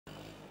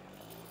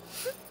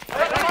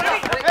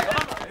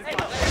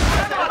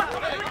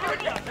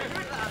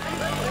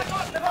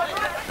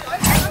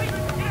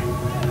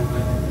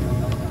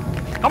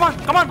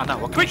కమాన్ అన్న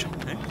ఒక్క నిమిషం.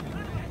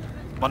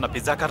 మొన్న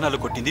పిజ్జా కార్నర్లు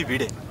కొట్టింది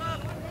వీడే.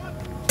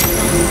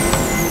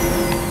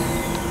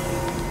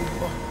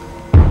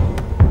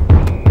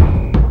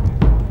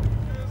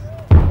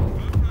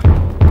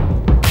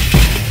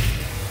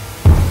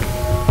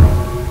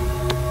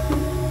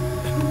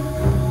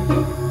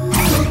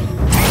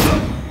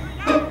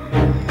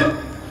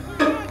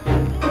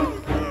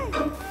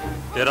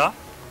 ఏరా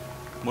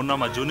మొన్న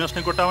మా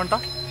జూనియర్స్ని కొట్టావంట,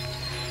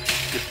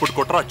 ఇప్పుడు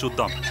కొట్టరా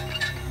చూద్దాం.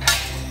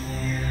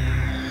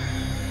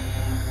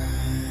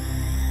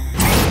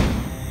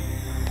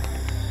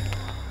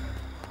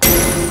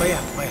 భయ్యా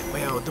భయ్యా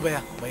భయ్యా వద్దు భయ్యా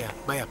భయ్యా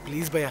భయ్యా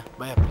ప్లీజ్ భయ్యా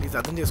భయ్యా ప్లీజ్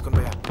అర్థం చేసుకోండి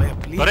భయ్యా భయ్యా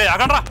ప్లీజ్. అరే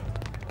ఆగండ్రా.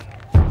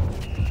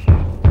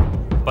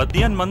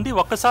 15 మంది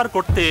ఒక్కసారి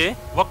కొడితే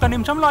 1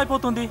 నిమిషంలో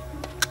అయిపోతుంది,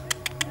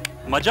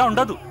 మజా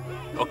ఉండదు.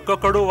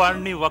 ఒక్కొక్కడు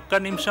వాడిని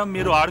 1 నిమిషం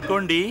మీరు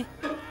ఆడుకోండి,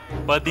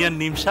 15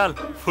 నిమిషాలు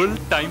ఫుల్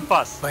టైం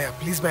పాస్. భయ్యా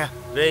ప్లీజ్ భయ్యా.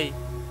 రేయ్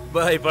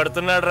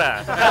భయపడుతున్నాడు రా.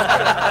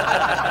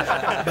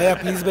 భయ్యా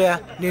ప్లీజ్ భయ్యా,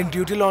 నేను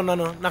డ్యూటీలో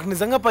ఉన్నాను, నాకు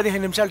నిజంగా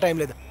 15 నిమిషాలు టైం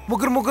లేదు.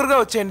 ముగ్గురుగా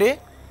వచ్చేయండి,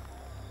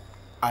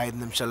 5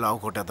 నిమిషాల్లో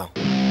ఆవు కొట్టేద్దాం.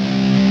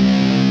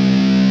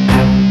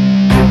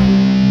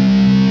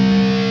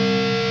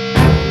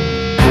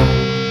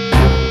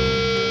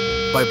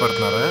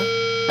 భయపడుతున్నారా?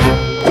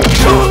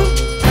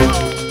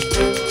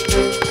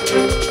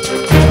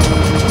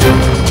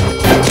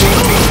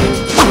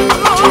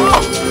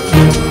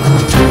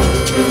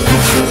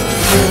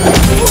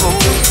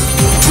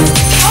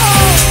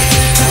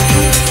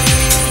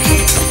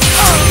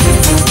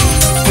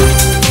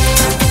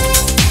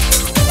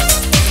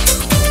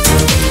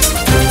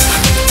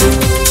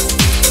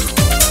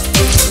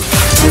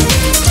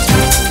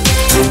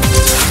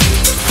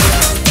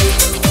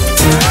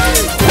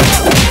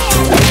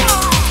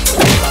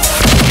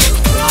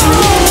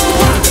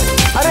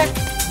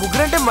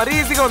 మరీ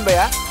ఈజీగా ఉంది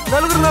భయ్యా,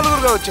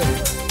 నలుగురుగా వచ్చాను,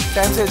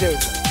 టైం సేవ్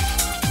చేయవచ్చు.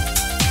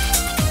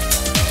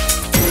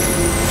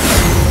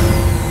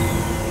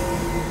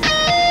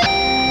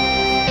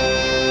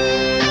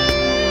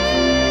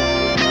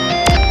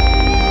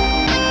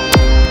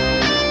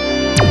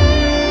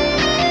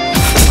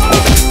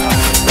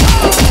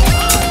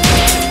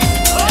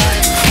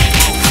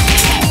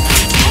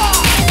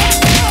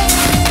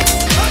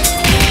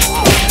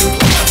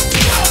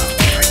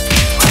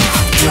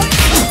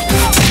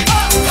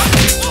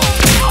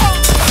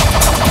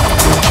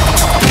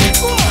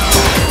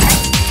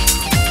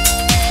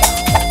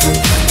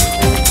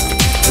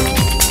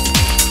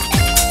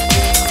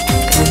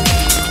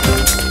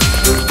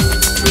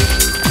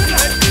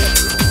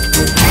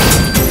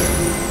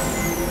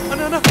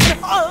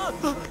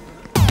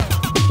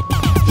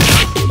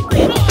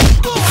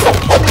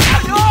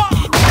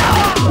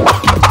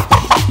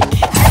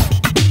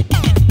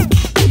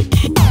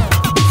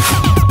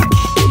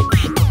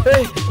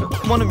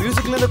 మన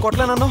మ్యూజిక్ లేదా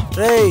కొట్టలేనన్ను.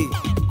 రేయ్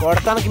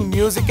కొడతానికి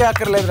మ్యూజిక్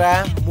అక్కర్లేదురా,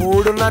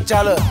 మూడున్నా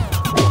చాలు.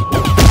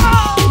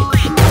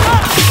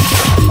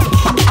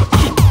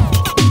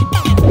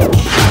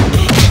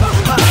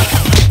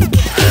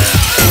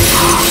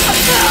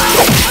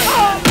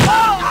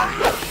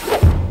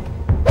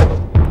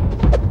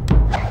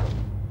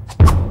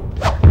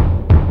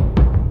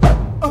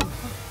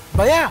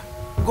 భయ్యా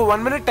ఇంకో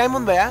 1 minute టైం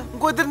ఉంది భయ్యా,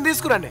 ఇంకో 2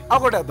 తీసుకురండి,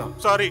 కొట్టేద్దాం.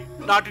 Sorry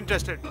not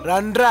interested.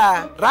 రండ్రా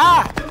రా.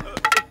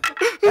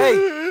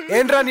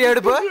 ఏంట్రా నీ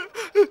ఏడుపు?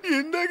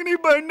 ఇందాక నీ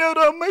బండి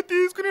ఎవరో అమ్మాయి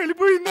తీసుకుని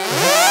వెళ్ళిపోయింది,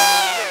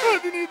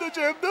 అది నీతో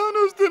చెప్దామని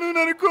వస్తాను,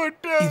 నన్ను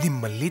కొట్టా. ఇది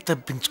మళ్ళీ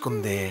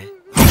తప్పించుకుందే.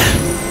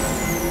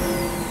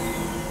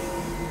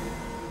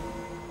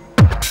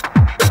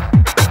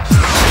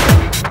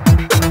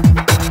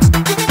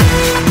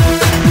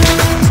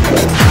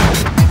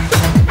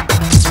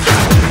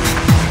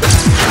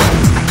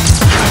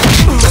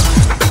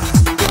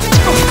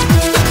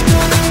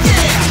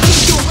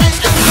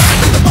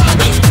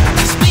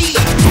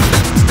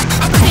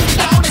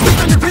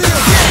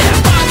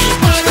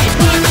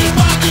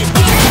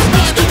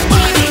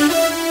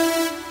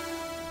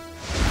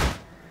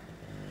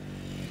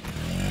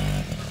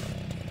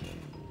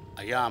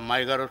 అయ్యా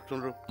అమ్మాయి గారు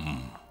వస్తుండ్రు.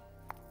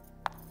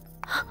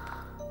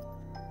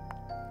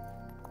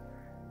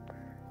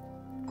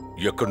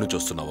 ఎక్కడి నుంచి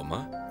వస్తున్నావమ్మా?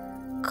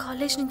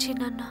 కాలేజ్ నుంచి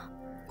నాన్న.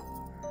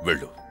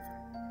 వెళ్ళు.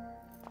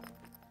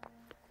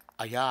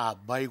 అయ్యా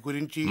అబ్బాయి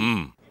గురించి.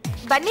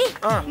 బన్నీ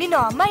నిన్ను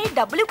అమ్మాయి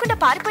డబ్బులు ఇవ్వకుండా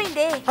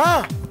పారిపోయిందే,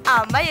 ఆ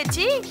అమ్మాయి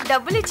వచ్చి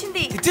డబ్బులు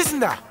ఇచ్చింది.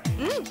 ఇచ్చేసిందా?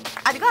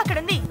 అదిగో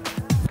అక్కడుంది.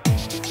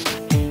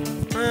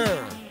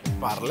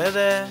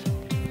 పర్లేదే.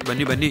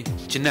 బన్నీ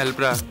చిన్న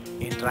హెల్ప్ రా.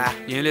 ఏంట్రా?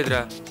 ఏం లేదురా,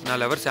 నా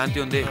లవర్ శాంతి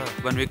ఉంది,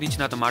 1 week నుంచి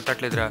నాతో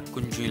మాట్లాడలేదురా,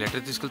 కొంచెం ఈ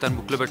లెటర్ తీసుకెళ్లి తన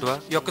బుక్ లో పెట్టువా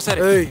ఒక్కసారి.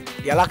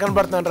 ఎలా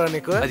కనబడుతున్నారా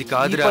నీకు? అది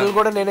కాదురా,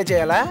 కూడా నేనే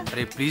చేయాలా?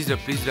 అరే ప్లీజ్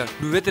రా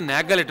నువ్వైతే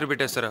నాగ్గా లెటర్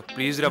పెట్టేస్తారా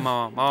ప్లీజ్ రా.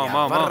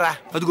 మావా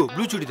అదిగో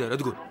బ్లూ చూడిదారు,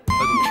 అదిగో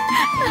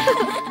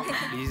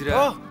ప్లీజ్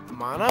రా.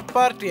 మన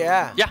పార్టీయా?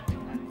 Yeah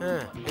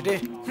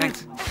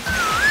thanks.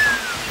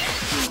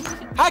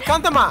 హాయ్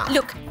కాంతమ్మా.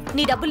 లుక్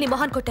నీ డబ్బులు నీ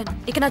మొహాన్ కొట్టాను,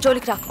 ఇక నా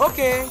జోలికి రా.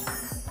 ఓకే.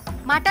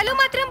 మాటలు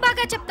మాత్రం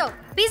బాగా చెప్తావు,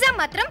 పిజ్జా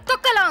మాత్రం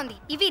తొక్కలా ఉంది.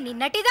 ఇవి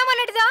నిన్నటిదా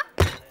మొన్నటిదా?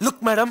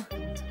 లుక్ మేడం,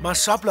 మా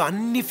షాప్ లో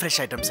అన్ని ఫ్రెష్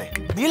ఐటమ్స్.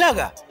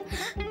 నీలాగా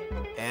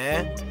ఏ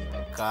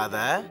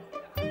కాదా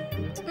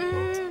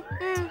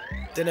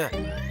తిన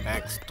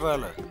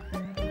ఎక్స్ట్రాలు.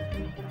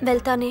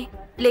 వెళ్తానే,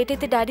 లేట్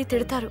అయితే డాడీ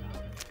తిడతారు.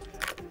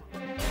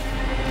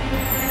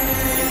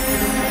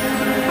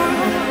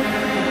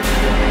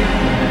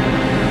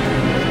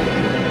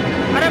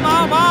 అరే మా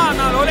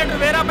నా లో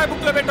లెటర్ వేరే అమ్మాయి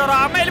బుక్ లో పెట్టారా?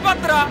 అమ్మాయి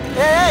వెళ్ళిపోతురా.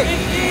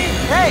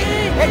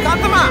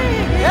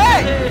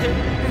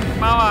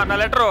 మావా నా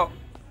లెటరు.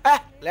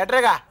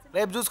 లెటరేగా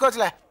రేపు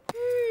చూసుకోవచ్చులే.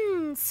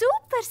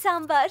 సూపర్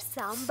సాంబార్.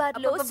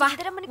 సాంబార్లో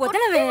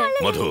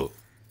మధు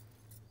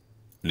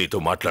నీతో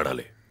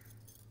మాట్లాడాలి.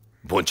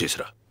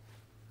 భోంచేసిరా.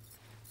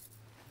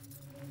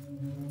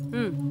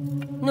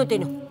 నువ్వు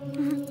తిను.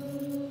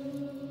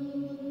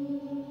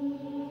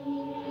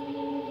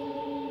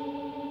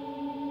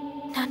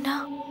 నాన్నా,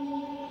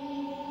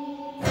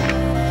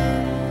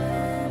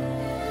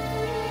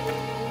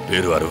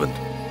 పేరు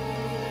Arvind,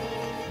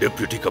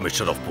 deputy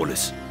commissioner of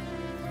police.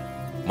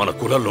 మన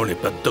కులంలోని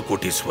పెద్ద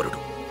కోటీశ్వరుడు.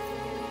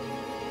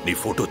 నీ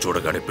ఫోటో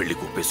చూడగానే పెళ్లి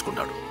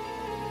కుప్పేసుకున్నాడు.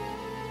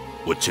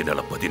 వచ్చే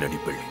నెల 10న నీ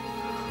పెళ్లి.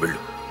 వెళ్ళు.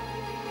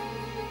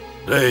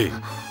 రేయ్,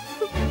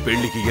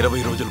 పెళ్లికి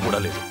 20 రోజులు కూడా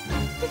లేదు.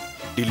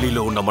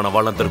 ఢిల్లీలో ఉన్న మన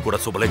వాళ్ళందరూ కూడా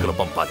శుభలేఖలు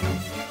పంపాలి.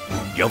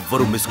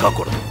 ఎవ్వరూ మిస్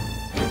కాకూడదు.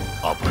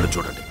 ఆ పళ్ళు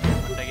చూడండి.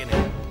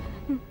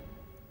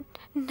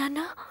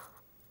 నాన్నా,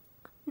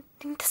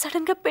 ఇంత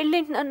సడన్ గా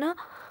పెళ్ళేంటి నాన్న?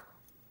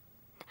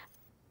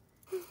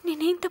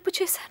 నేనేం తప్పు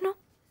చేశాను?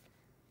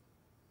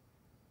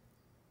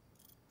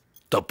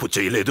 తప్పు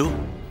చేయలేదు.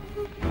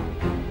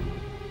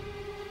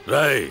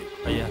 రాయ్,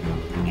 అయ్యా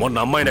మొన్న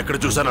అమ్మాయిని ఎక్కడ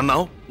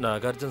చూశానన్నావు?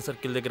 నాగార్జున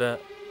సర్కిల్ దగ్గర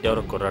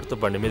ఎవరో కుర్రాడితో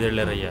బండి మీద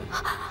వెళ్ళారయ్యా.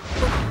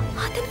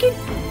 అతనికి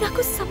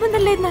నాకు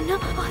సంబంధం లేదు నాన్న.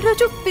 ఆ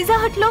రోజు పిజ్జా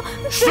హట్ లో.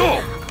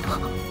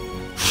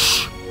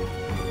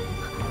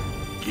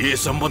 ఏ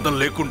సంబంధం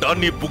లేకుండా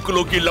నీ బుక్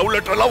లోకి లవ్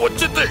లెటర్ ఎలా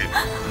వచ్చింది?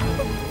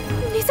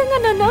 నిజంగా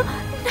నాన్న,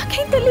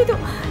 నాకేం తెలీదు.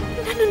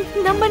 నన్ను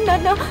నమ్మండి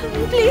నాన్న,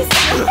 ప్లీజ్.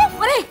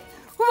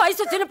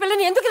 వయసు వచ్చిన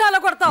పిల్లని ఎందుకు రాలా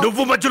కొడతావు?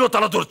 నువ్వు మధ్యలో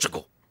తల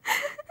దొరచకు.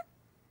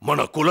 మన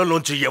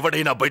కులంలోంచి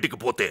ఎవడైనా బయటికి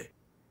పోతే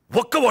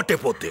ఒక్క ఓటే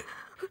పోతే,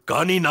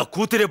 కానీ నా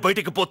కూతురే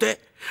బయటికి పోతే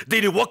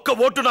దీని ఒక్క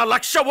ఓటు నా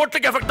 1,00,000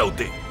 ఓట్లకి ఎఫెక్ట్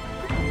అవుతుంది.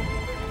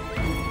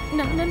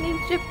 నాన్న,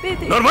 నేను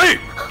చెప్పేది. నర్మయ్,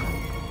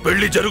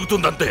 పెళ్లి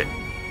జరుగుతుందంతే.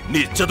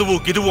 నీ చదువు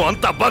గిదువు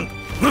అంతా బంద్.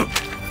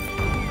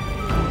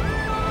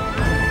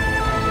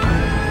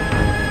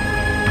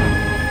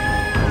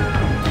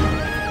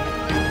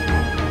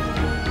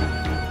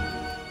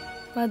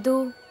 మధు,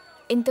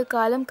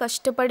 ఇంతకాలం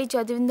కష్టపడి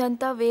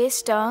చదివిందంతా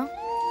వేస్టా?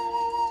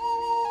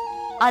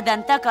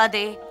 అదంతా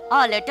కాదే, ఆ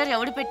లెటర్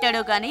ఎవడు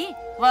పెట్టాడో గాని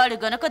వాడు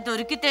గనక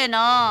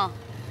దొరికితేనా.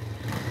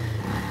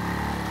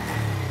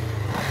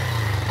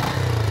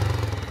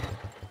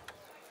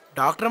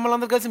 డాక్టర్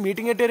అమ్మలందరూ కలిసి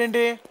మీటింగ్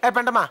పెట్టారేంటి? ఏ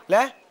పెంటమ్మా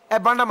లే, ఏ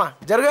బండమ్మా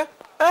జరుగు.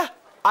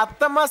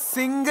 అత్తమ్మ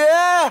సింగ్.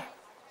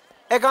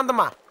 ఏ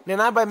కాంతమ్మా,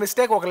 నేను బై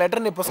మిస్టేక్ ఒక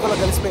లెటర్ నీ పుస్తకంలో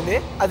కలిసిపోయింది.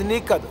 అది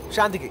నీకు కాదు,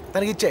 శాంతికి.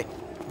 తనకి ఇచ్చాయి.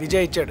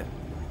 విజయ్ ఇచ్చాడు.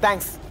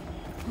 థ్యాంక్స్.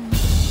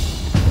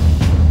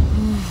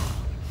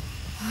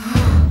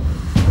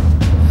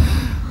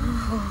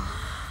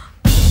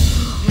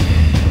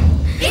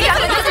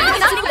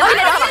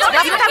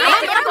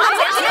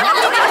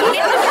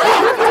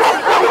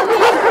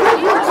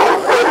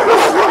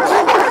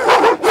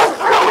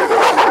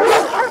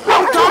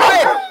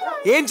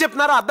 ఏం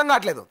చెప్తున్నారో అర్థం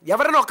కావట్లేదు.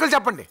 ఎవరైనా ఒక్కరు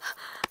చెప్పండి.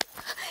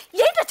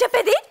 ఏంటో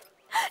చెప్పేది?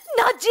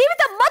 నా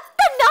జీవితం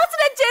మొత్తం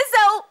నాశనం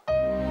చేశావు.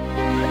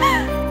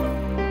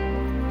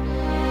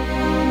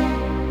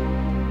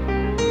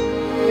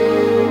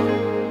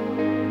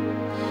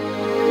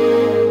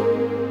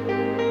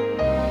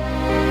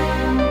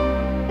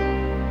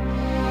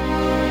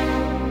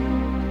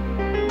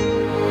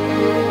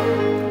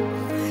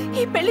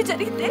 ఈ పెళ్లి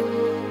జరిగితే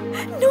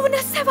నువ్వు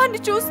నా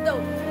శవాన్ని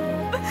చూస్తావు.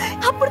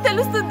 అప్పుడు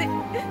తెలుస్తుంది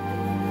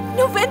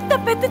నువ్వెంత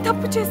పెద్ద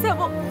తప్పు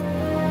చేశావో.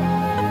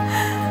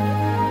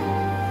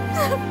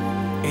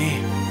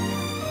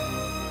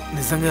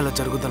 నిజంగా ఇలా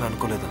జరుగుతుందని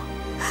అనుకోలేదు.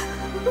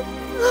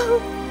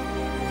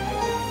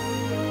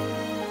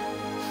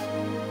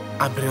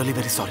 I'm really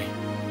very sorry.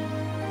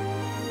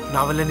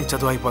 నా వల్లే నీ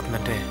చదువు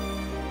అయిపోతుందంటే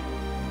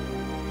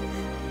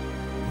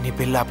నీ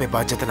పెళ్ళి ఆపే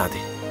బాధ్యత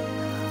నాది.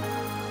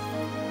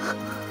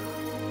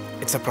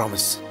 It's a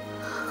promise.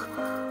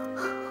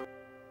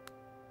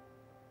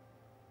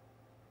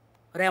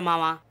 రే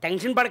మామ,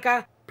 టెన్షన్ పడక.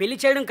 పెళ్లి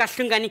చేయడం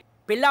కష్టం కానీ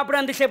పెళ్ళి అప్పుడు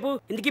అంతసేపు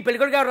ఎందుకు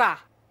పెళ్ళికొడుకు ఎవరా?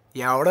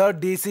 ఎవడో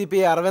డీసీపీ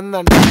అరవింద్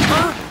అంట.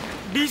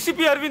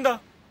 డీసీపీ అరవిందా?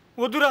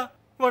 వద్దురా,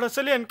 వాడు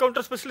అసలు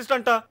ఎన్కౌంటర్ స్పెషలిస్ట్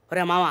అంట.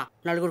 రే మామ,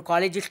 నలుగురు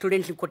కాలేజీ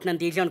స్టూడెంట్స్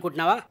కొట్టినంత ఈజీ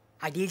అనుకుంటున్నావా?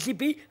 ఆ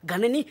డీసీపీ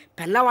గన్నని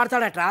పెన్నా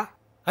వాడతాడట్రా.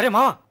 అరే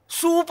మామ,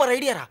 సూపర్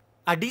ఐడియా రా.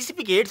 ఆ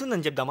డీసీపీకి ఎయిడ్స్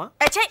ఉందని చెప్దామా?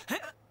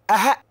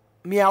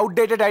 మీ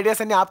అవుట్డేటెడ్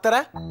ఐడియాస్ అన్ని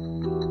ఆపుతారా?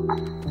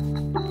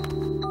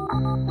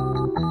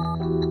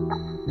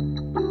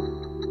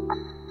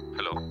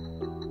 Hello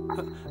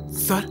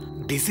sir,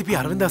 DCP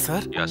Aravinda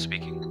sir? Yeah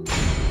speaking.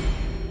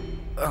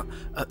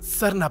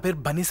 Sir, నా పేరు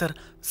బన్నీ సార్.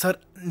 సార్,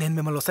 నేను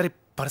మిమ్మల్ని ఒకసారి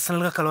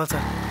పర్సనల్గా కలవాలి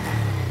సార్.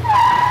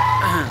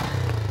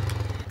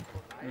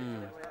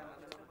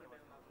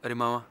 అరే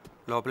మామ,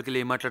 లోపలికి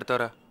వెళ్ళి ఏం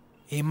మాట్లాడతారా?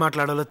 ఏం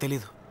మాట్లాడాలో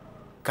తెలీదు.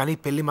 కానీ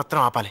పెళ్లి మాత్రం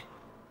ఆపాలి,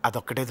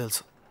 అదొక్కటే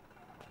తెలుసు.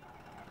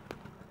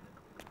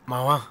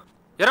 మావా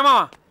ఎరా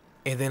మావా,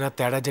 ఏదైనా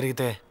తేడా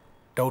జరిగితే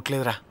డౌట్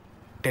లేదురా,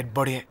 డెడ్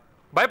బాడీయే.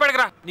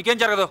 భయపడకరా, నీకేం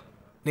జరగదు.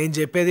 నేను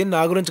చెప్పేది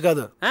నా గురించి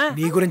కాదు,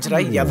 నీ గురించి రా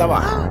ఎదవా.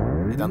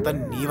 ఇదంతా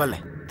నీ వల్లే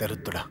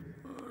తెరుతుడా.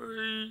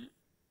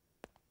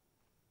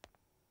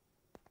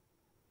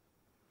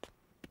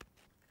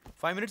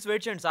 ఫైవ్ మినిట్స్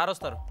వెయిట్ చేయండి, సార్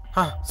వస్తారు.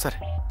 సరే.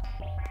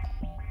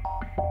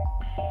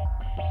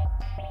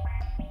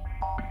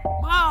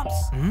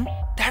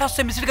 తేడా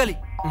వస్తే మిస్డ్ గాలి.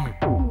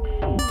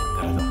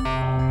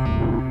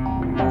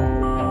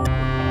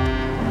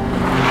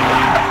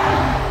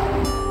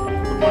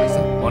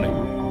 Morning.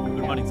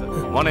 Good morning sir.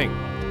 Morning.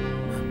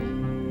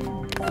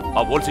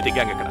 ఆ ఓల్డ్ సిటీ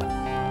గ్యాంగ్ ఎక్కడ?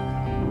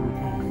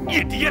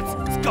 ఇడియట్స్,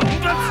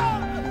 స్కౌండ్రల్స్,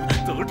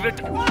 థర్డ్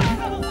రేట్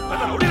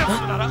పెద్ద రౌడీలా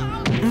ఉంటున్నారా?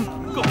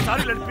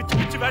 ఇంకొకసారి ఇలాంటి పిచ్చి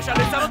పిచ్చి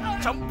వేషాలు వేశారో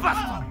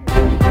చంపేస్తా.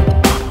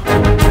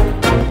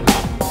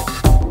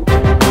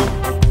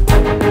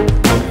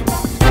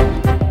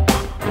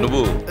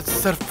 నువ్వు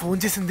సార్ ఫోన్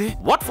చేసింది.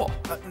 What for?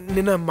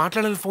 నిన్న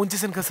మాట్లాడాలని ఫోన్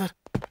చేశాను కదా sir.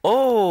 Oh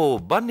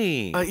Bunny.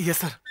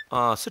 Yes sir.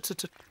 SIT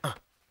SIT SIT.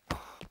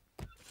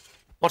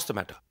 What's the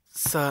matter?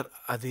 Sir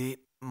అది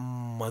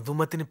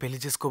మధుమతిని పెళ్లి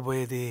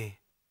చేసుకోబోయేది.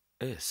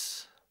 ఎస్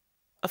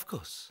ఆఫ్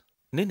కోర్స్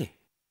నేనే.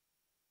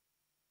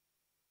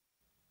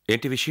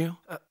 ఏంటి విషయం?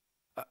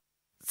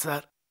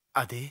 సార్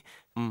అది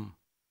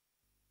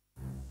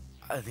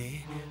అది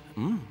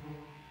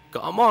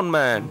కమ్ ఆన్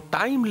మ్యాన్,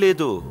 టైం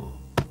లేదు.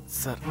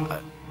 సార్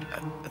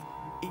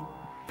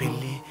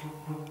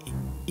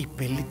ఈ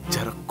పెళ్లి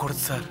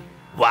జరగకూడదు సార్.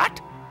 వాట్?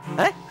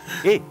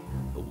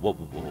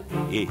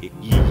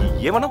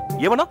 ఏమన్నా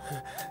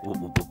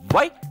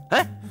వై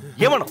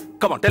ఏమన్నా?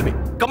 Come on tell me,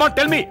 come on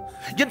tell me.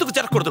 ఎందుకు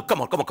జరగకూడదు?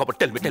 కమాన్ కమాన్ come on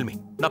tell me, tell me.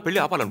 నా పెళ్లి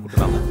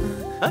ఆపాలనుకుంటున్నావా?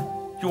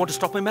 You want to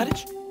stop my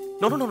marriage?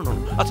 No no no no.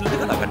 అసలు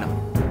ఎందుకు అలాగన్నా?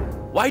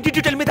 Why did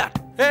you tell me that?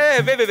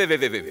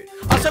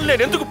 అసలు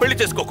నేను ఎందుకు పెళ్లి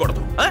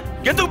చేసుకోకూడదు?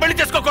 ఎందుకు పెళ్లి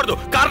చేసుకోకూడదు?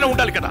 కారణం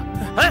ఉండాలి కదా.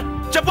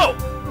 చెప్పు,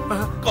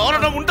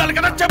 కారణం ఉండాలి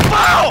కదా,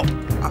 చెప్పు.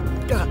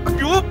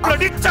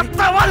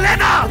 చెప్తావా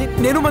లేదా?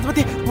 నేను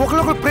మధుమతి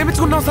ఒకరినొకరు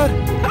ప్రేమించుకున్నాం సార్.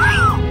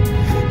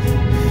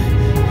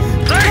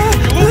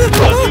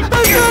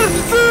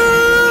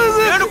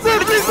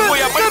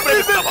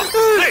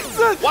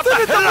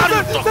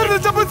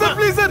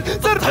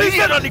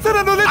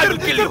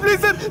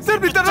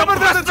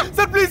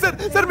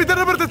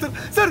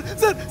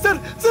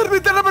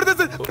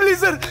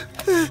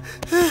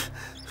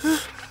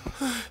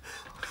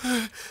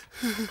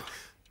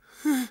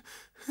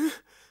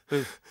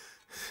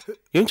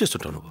 ఏం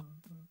చేస్తుంటావు నువ్వు?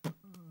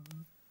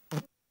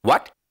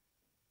 What?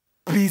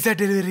 Pizza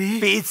delivery.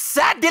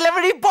 Pizza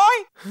delivery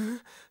boy?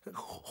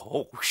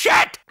 Oh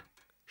shit!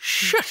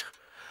 Shit!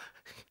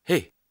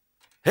 Hey!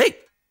 Hey!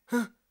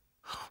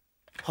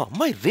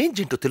 అమ్మాయి రేంజ్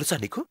ఏంటో తెలుసా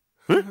నీకు?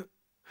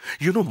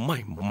 You know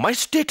my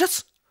status?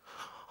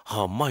 ఆ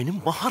అమ్మాయిని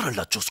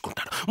మహారాణిలా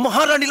చూసుకుంటాను,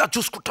 మహారాణిలా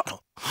చూసుకుంటాను.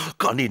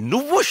 కానీ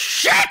నువ్వు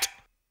షట్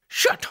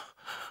షట్.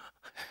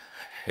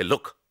 హే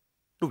లుక్,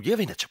 నువ్వు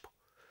ఏవైనా చెప్పు,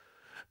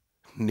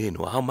 నేను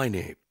ఆ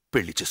అమ్మాయిని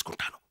పెళ్లి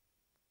చేసుకుంటాను.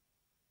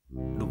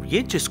 నువ్వు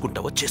ఏం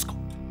చేసుకుంటావో చేసుకో.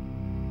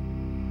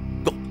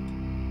 Go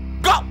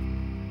go.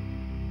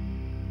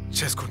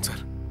 చేసుకోండి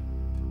సార్,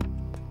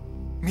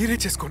 మీరే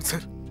చేసుకోండి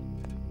సార్.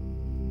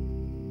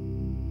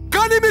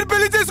 కానీ మీరు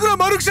పెళ్లి చేసుకున్న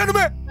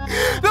మరుక్షణమే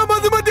నా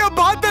మధుమతి ఆ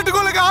బాధ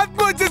తట్టుకోలేక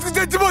ఆత్మహత్య చేసుకుని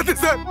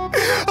చచ్చిపోతుంది సార్.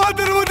 ఆ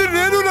తర్వాత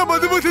నేను నా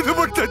మధుమతితో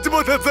పాటు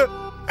చచ్చిపోతాను సార్.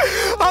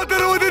 ఆ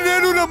తర్వాత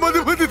నేను నా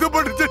మధుమతితో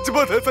పాటు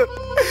చచ్చిపోతాను సార్.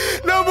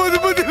 నా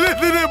మధుమతి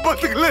లేదు నేను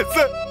బతకలేదు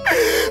సార్.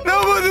 నా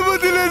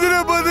మధుమతి లేదు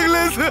నేను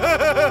బతకలేదు సార్.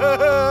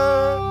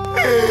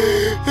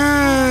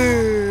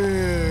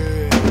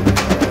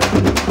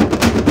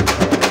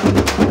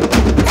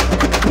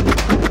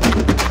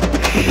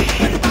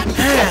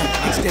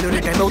 డెలివరీ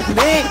టైం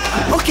అవుతుంది.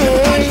 ఓకే.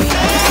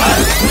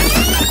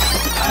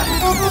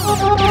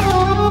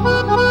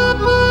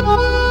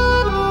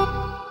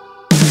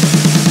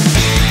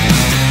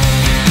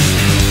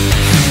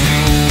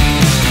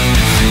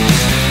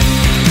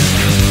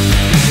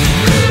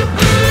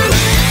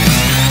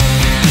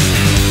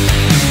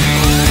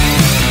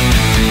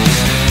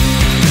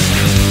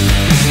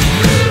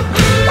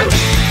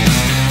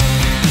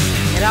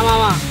 ఎలా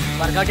మామా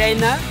వర్కౌట్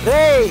అయిందా?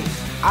 రే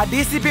ఆ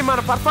డీసీపీ మన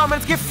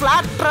పర్ఫార్మెన్స్ కి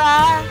ఫ్లాట్ రా.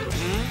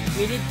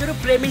 మీరిద్దరు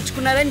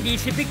ప్రేమించుకున్నారని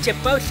డీసీపీకి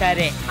చెప్పావు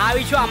సరే, ఆ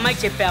విషయం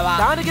అమ్మాయికి చెప్పావా?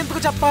 దానికి ఎందుకు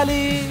చెప్పాలి?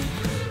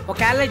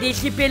 ఒకవేళ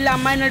డీసీపీ వెళ్ళి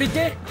అమ్మాయిని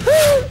అడిగితే?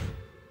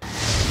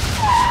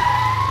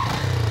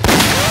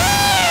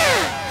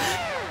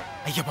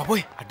 అయ్యా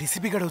బాబోయ్, ఆ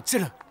డీసీపీ గడు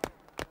వచ్చాడు.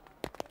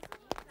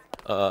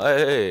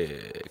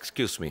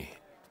 ఎక్స్క్యూజ్ మీ,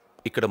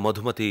 ఇక్కడ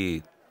మధుమతి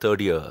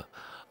థర్డ్ ఇయర్,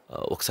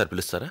 ఒకసారి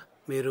పిలుస్తారా?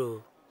 మీరు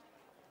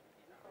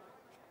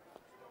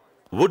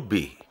వుడ్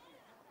బి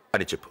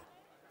అని చెప్పు.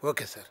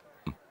 Okay sir.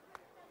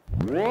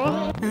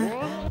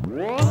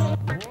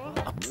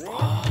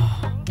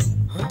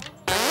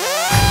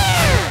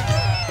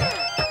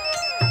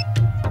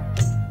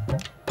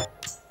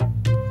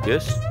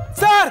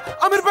 సార్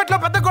అమీర్పేటలో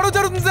పెద్ద గొడవ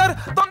జరుగుతుంది సార్,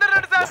 తొందరగా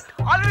రండి సార్.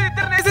 ఆల్రెడీ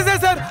ఇద్దరు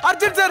వేసేసారు sir.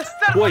 Arjun sir.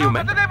 Who are you,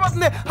 man?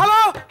 Hello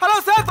hello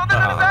sir.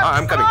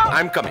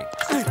 I'm coming.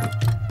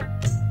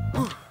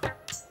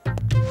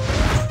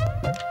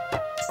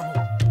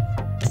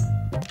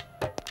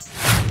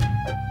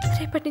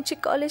 రేపటి నుంచి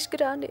కాలేజ్కి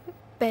రాని.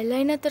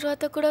 పెళ్ళైన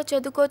తర్వాత కూడా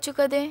చదువుకోవచ్చు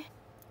కదే.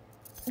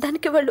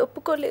 దానికి వాళ్ళు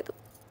ఒప్పుకోలేదు.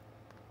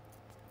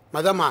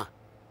 మదమ్మా,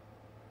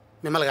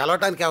 మిమ్మల్ని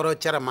కలవటానికి ఎవరు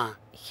వచ్చారమ్మా?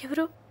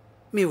 ఎవరు?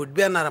 మీ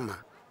వుడ్బి అన్నారమ్మా.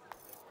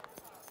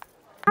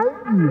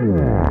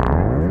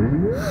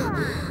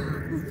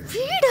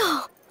 వీడా?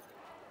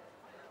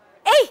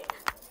 ఏయ్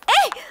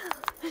ఏయ్,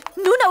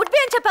 నువ్వు నా వుడ్బి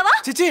అని చెప్పావా?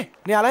 చిచి,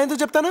 నేను అలా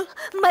ఎందుకు చెప్తాను?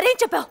 మరేం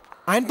చెప్పావు?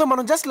 ఆయనతో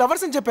మనం జస్ట్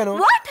లవర్స్ అని చెప్పాను.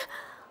 వాట్?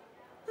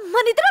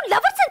 మనిద్దరం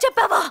లవర్స్ అని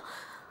చెప్పావా?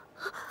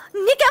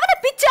 నీకేమైనా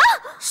పిచ్చా?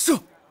 సో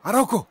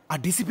అరవకు. ఆ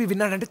డీసీపీ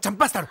విన్నాడంటే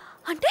చంపేస్తాడు.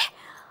 అంటే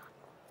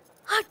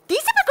ఆ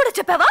డీసీపీ కూడా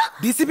చెప్పావా?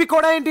 డీసీపీ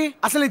కూడా ఏంటి?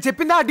 అసలు నేను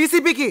చెప్పిందా ఆ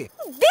డీసీపీకి?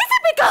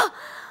 డీసీపీకా?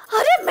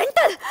 అరే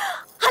మెంటల్,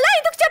 అలా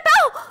ఎందుకు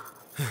చెప్పావు?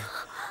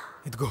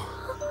 ఇదిగో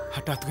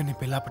హఠాత్తుగా నేను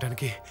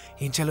పెళ్ళాపడానికి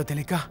ఏం చేయాలో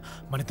తెలియక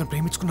మనతో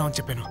ప్రేమించుకున్నావని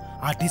చెప్పాను.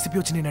 ఆ డీసీపీ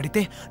వచ్చి నేను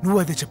అడిగితే నువ్వు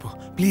అదే చెప్పు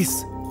ప్లీజ్.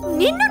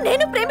 నిన్ను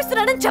నేను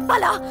ప్రేమిస్తున్నానని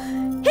చెప్పాలా?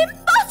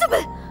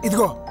 ఇంపాసిబుల్.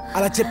 ఇదిగో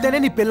అలా చెప్తేనే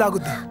నీ పెళ్ళి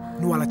ఆగుద్ది.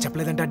 నువ్వు అలా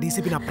చెప్పలేదంటే ఆ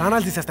డీసీపీ నా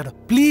ప్రాణాలు తీసేస్తాడు.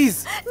 ప్లీజ్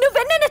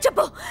నువ్వెన్నైనా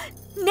చెప్పు,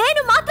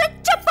 నేను మాత్రం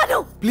చెప్పను.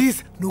 ప్లీజ్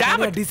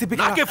నువ్వు డీసీపీ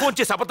నాకే ఫోన్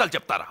చేసి అబద్ధాలు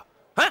చెప్తారా?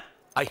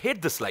 I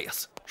hate this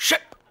liars.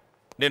 Shut.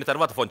 నేను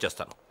తర్వాత ఫోన్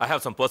చేస్తాను. I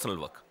have some personal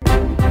work.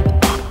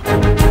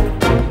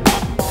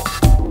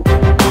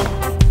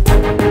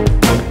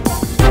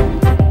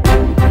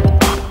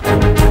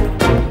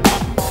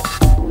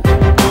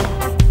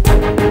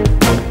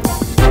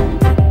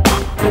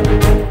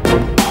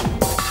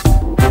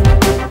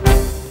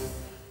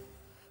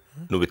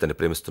 నువ్వు ఇతన్ని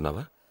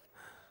ప్రేమిస్తున్నావా?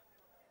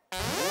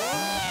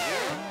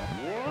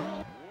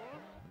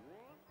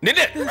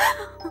 నిన్నే.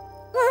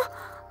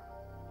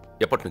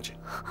 ఎప్పటి నుంచి?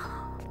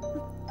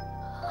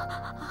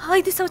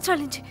 5 సంవత్సరాల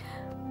నుంచి.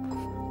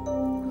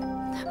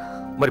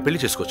 మరి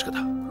పెళ్లి చేసుకోవచ్చు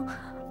కదా.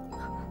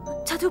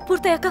 చదువు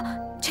పూర్తయ్యాక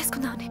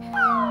చేసుకుందామని.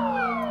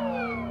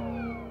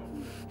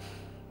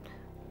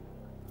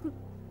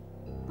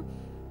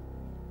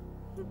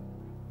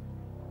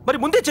 మరి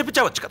ముందే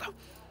చెప్పించవచ్చు కదా.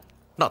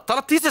 నా తల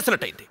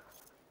తీసేసినట్టయింది.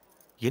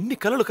 ఎన్ని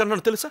కలలు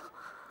కన్నాను తెలుసా?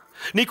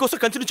 నీకోసం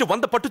కంచి నుంచి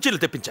 100 పట్టు చీరలు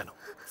తెప్పించాను.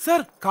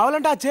 సార్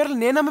కావాలంటే ఆ చీరలు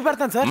నేను అమ్మి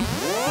పెడతాను సార్.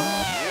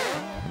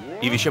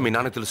 ఈ విషయం మీ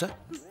నాన్నకు తెలుసా?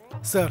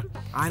 సార్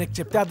ఆయనకు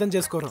చెప్తే అర్థం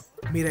చేసుకోరు.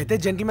 మీరైతే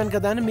జెంటిల్మెన్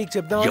కదా అని మీకు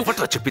చెప్దాం.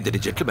 ఎవట్రా చెప్పింది నీ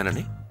జెంటిల్మెన్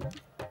అని?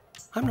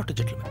 I'm not a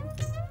gentlemen.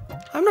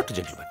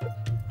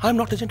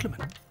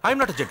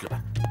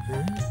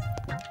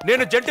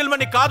 నేను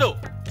జెంటిల్మెన్ కాదు.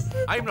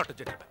 I'm not a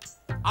gentlemen.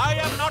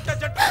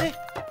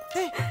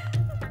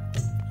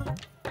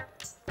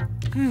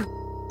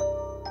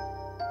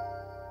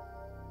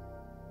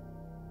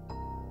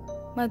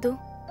 Madhu,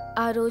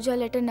 ఆ రోజు ఆ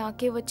లెటర్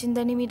నాకే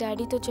వచ్చిందని మీ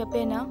డాడీతో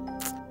చెప్పేనా?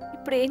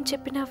 ఇప్పుడు ఏం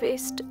చెప్పినా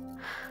వేస్ట్.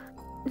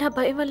 నా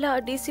భయం వల్ల ఆ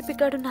డీసీపీ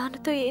గారు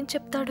నాన్నతో ఏం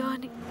చెప్తాడో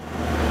అని.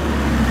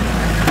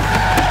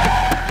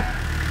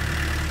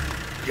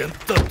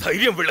 ఎంత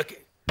ధైర్యం వీళ్ళకి!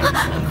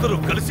 అందరూ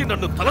కలిసి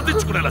నన్ను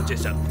తలదించుకునేలా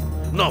చేశారు.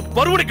 నా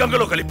పరువుని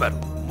గంగలో కలిపారు.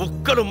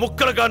 ముక్కలు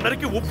ముక్కలుగా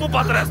నరికి ఉప్పు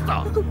పాతరేస్తా.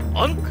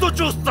 అంతు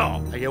చూస్తా.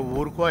 అయ్యా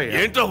ఊరుకో.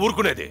 ఏంట్రా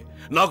ఊరుకునేది?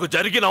 నాకు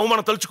జరిగిన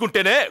అవమానం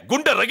తలుచుకుంటేనే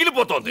గుండె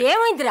రగిలిపోతోంది.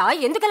 ఏమైందిరా?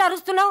 ఎందుకలా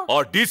అరుస్తున్నావు? ఆ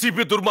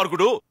డీసీపీ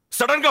దుర్మార్గుడు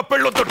సడన్ గా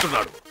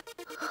పెళ్ళొద్దంటున్నాడు.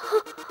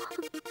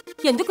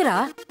 ఎందుకురా?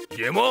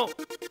 ఏమో,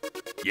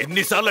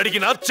 ఎన్నిసార్లు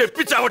అడిగినా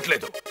చెప్పి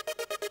చావట్లేదు.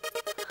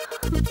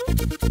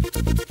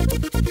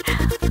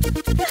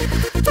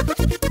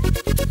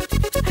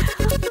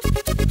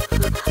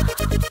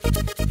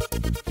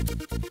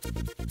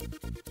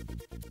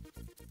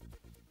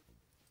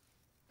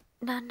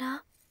 నాన్న,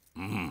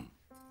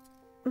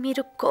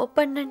 మీరు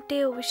కోపన్నంటే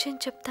ఓ విషయం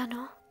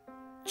చెప్తాను.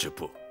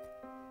 చెప్పు.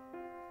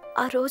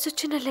 ఆ రోజు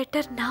వచ్చిన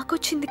లెటర్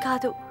నాకొచ్చింది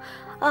కాదు,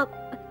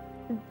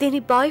 దీని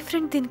బాయ్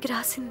ఫ్రెండ్ దీనికి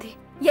రాసింది.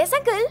 Yes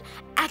uncle,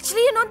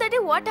 actually you know that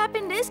what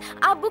happened is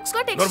our books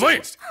got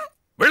exchanged.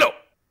 వెళ్ళు.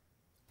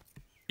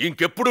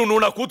 ఇంకెప్పుడు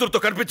నువ్వు నా కూతురుతో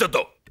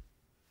కనిపించొద్దు.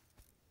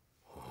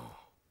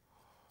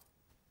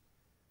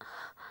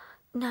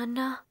 నాన్న,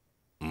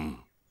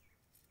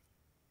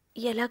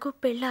 ఎలాగో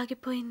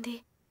పెళ్ళాగిపోయింది.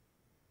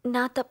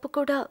 నా తప్పు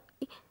కూడా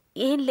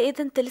ఏం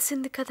లేదని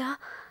తెలిసింది కదా.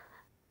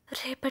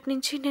 రేపటి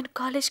నుంచి నేను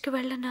కాలేజ్కి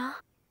వెళ్ళనా?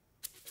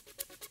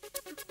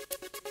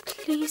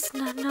 ప్లీజ్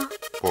నాన్న.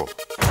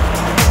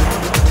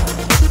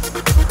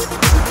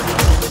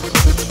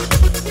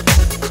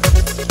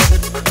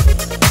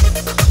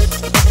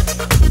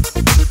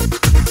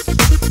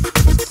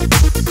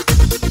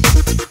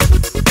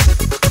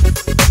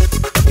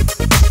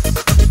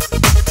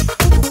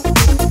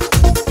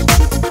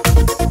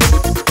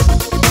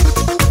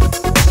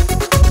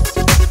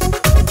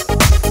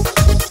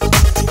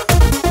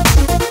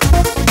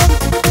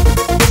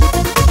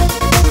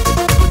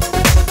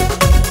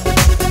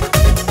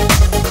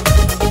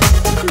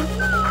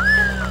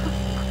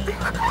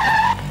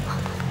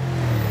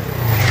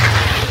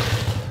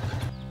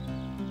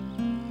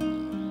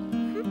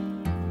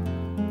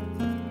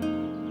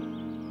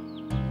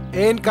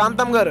 ఏం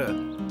కాంతం గారు,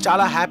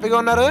 చాలా హ్యాపీగా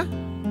ఉన్నారు.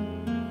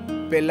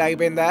 పెళ్ళి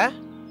ఆగిపోయిందా?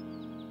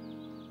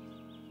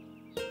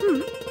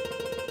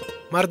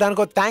 మరి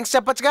దానికి థ్యాంక్స్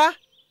చెప్పచ్చుగా.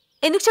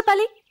 ఎందుకు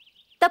చెప్పాలి?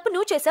 తప్పు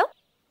నువ్వు చేసావు,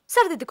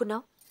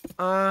 సరిదిద్దుకున్నావు.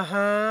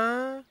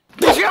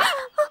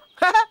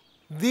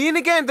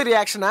 దీనికే ఇంత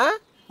రియాక్షనా?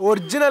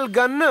 ఒరిజినల్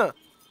గన్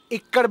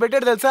ఇక్కడ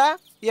పెట్టాడు తెలుసా?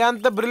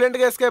 ఎంత బ్రిలియంట్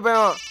గా ఎస్కేప్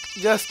అయ్యాం.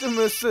 Just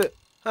miss.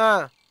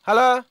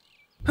 Hello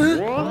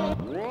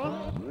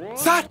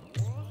sir,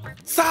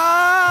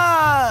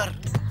 sir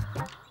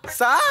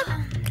sir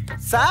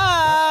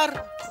sir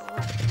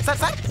sir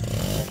sir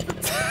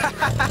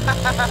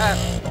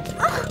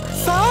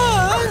sir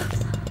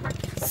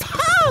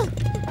sir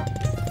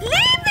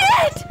leave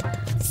it.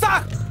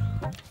 Sir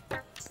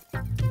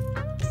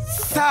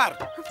sir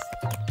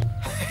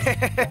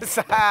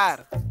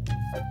sir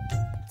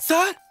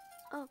sir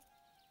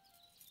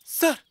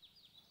sir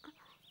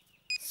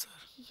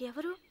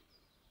ఎవరు?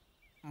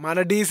 మన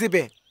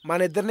డీసీపీ మన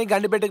ఇద్దరిని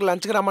గండిపెట్టుకు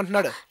లంచ్కి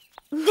రమ్మంటున్నాడు.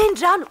 నేను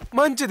రాను.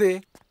 మంచిది.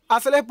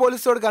 అసలే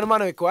పోలీసు తోడికి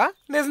అనుమానం ఎక్కువ.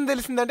 నిజం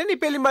తెలిసిందంటే నీ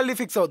పెళ్లి మళ్ళీ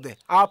ఫిక్స్ అవుద్ది.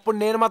 అప్పుడు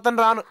నేను మొత్తం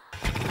రాను.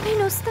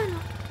 నేను వస్తాను.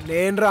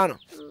 నేను రాను.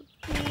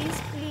 Please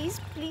please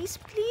please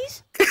please.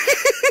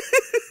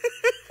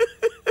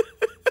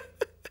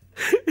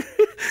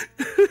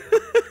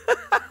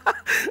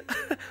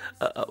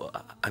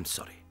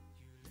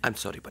 I'm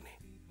sorry Bunny.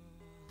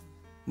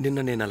 నిన్న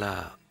నేను అలా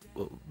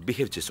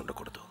బిహేవ్ చేసి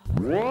ఉండకూడదు.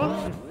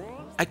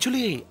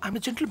 Actually I'm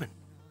a gentlemen.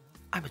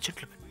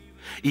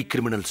 ఈ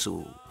క్రిమినల్స్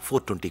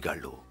 420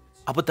 గాళ్ళు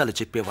అబద్ధాలు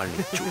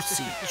చెప్పేవాళ్ళని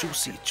చూసి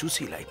చూసి చూసి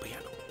ఇలా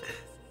అయిపోయాను.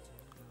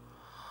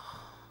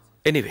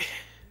 Anyway,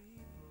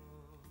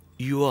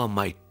 you are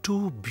my 2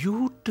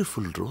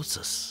 beautiful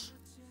roses.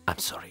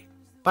 I'm sorry.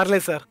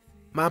 పర్లేదు సార్,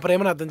 మా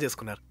ప్రేమను అర్థం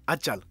చేసుకున్నారు.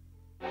 అది చాలు.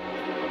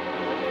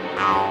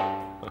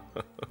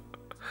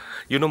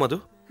 యునో మధు,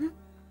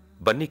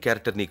 బన్నీ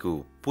క్యారెక్టర్ నీకు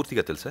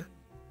పూర్తిగా తెలుసా?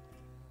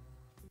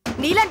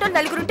 నీలాంటి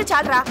నలుగురుంటే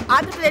చాలరా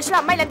ఆంధ్రప్రదేశ్ లో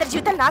అమ్మాయిలందరి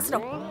జీవితాలు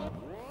నాశనం.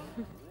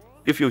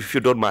 If you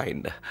don't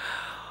mind,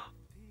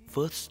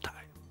 first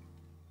time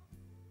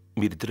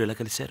మీరిద్దరు ఎలా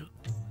కలిశారు?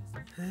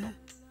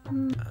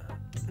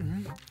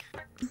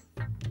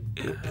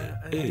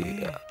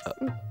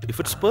 If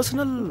it's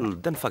personal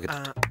then forget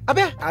it.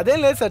 అబే అదేం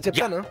లేదు సార్,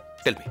 చెప్తాను.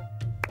 Tell me.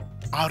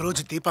 ఆ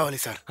రోజు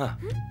దీపావళి సార్.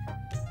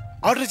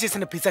 ఆర్డర్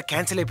చేసిన పిజ్జా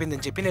క్యాన్సిల్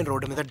అయిపోయిందని చెప్పి నేను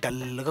రోడ్డు మీద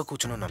డల్గా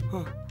కూర్చుని ఉన్నాను.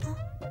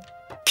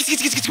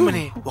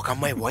 కిచకిచకిచకిచమని ఒక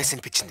అమ్మాయి వాయిస్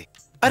అనిపించింది.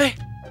 అరే,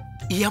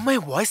 ఈ అమ్మాయి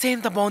వాయిస్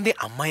ఎంత బాగుంది,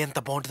 అమ్మాయి ఎంత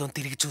బాగుంటుందో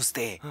తిరిగి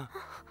చూస్తే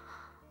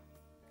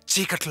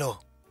చీకట్లో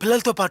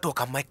పిల్లలతో పాటు ఒక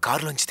అమ్మాయి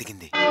కారులోంచి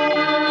దిగింది.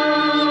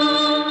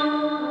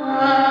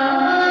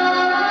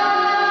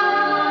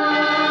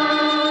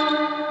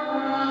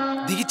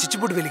 దిగి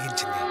చిచ్చుబుడ్డు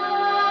వెలిగించింది.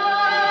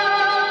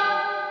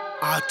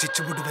 ఆ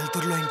చిచ్చుబుడ్డు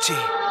వెలుతురులోంచి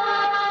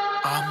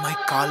ఆ అమ్మాయి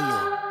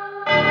కాళ్ళు,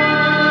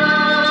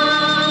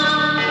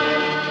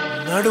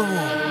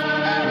 నడుము,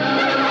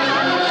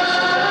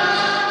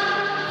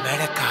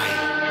 మెడకాయ,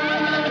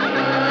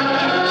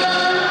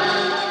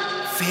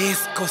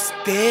 ఫేస్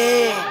కొస్తే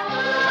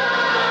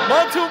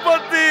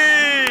మధుపతి.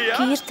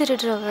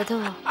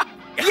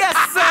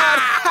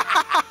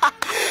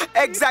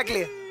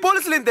 ఎగ్జాక్ట్లీ.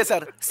 పోలీసులు ఇంతే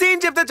సార్,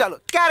 సీన్ చెప్తే చాలు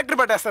క్యారెక్టర్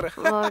పట్టేస్తారు.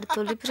 వాడు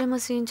తొలి ప్రేమ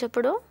సీన్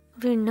చెప్పడం,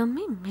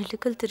 విన్నమ్మి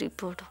మెలికలు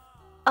తిరిగిపోవడం.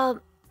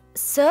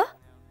 సార్,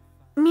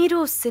 మీరు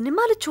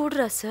సినిమాలు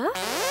చూడరా sir?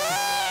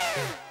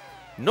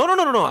 No no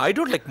no no, I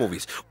don't like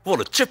movies.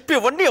 వాళ్ళు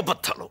చెప్పేవన్నీ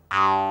అబద్ధాలు.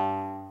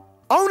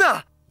 అవునా?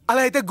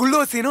 అలా అయితే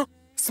గుళ్ళో సీను,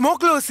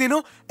 స్మోక్ లో సీను,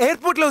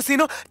 ఎయిర్పోర్ట్ లో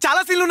సీను,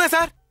 చాలా సీన్లు ఉన్నాయి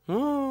sir.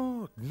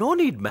 No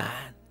need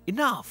man,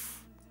 enough.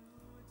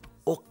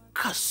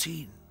 ఒక్క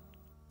scene.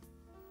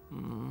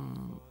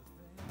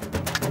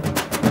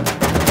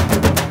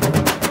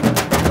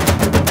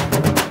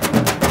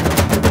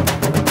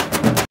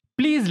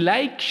 Please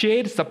like,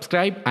 share,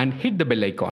 subscribe and hit the bell icon.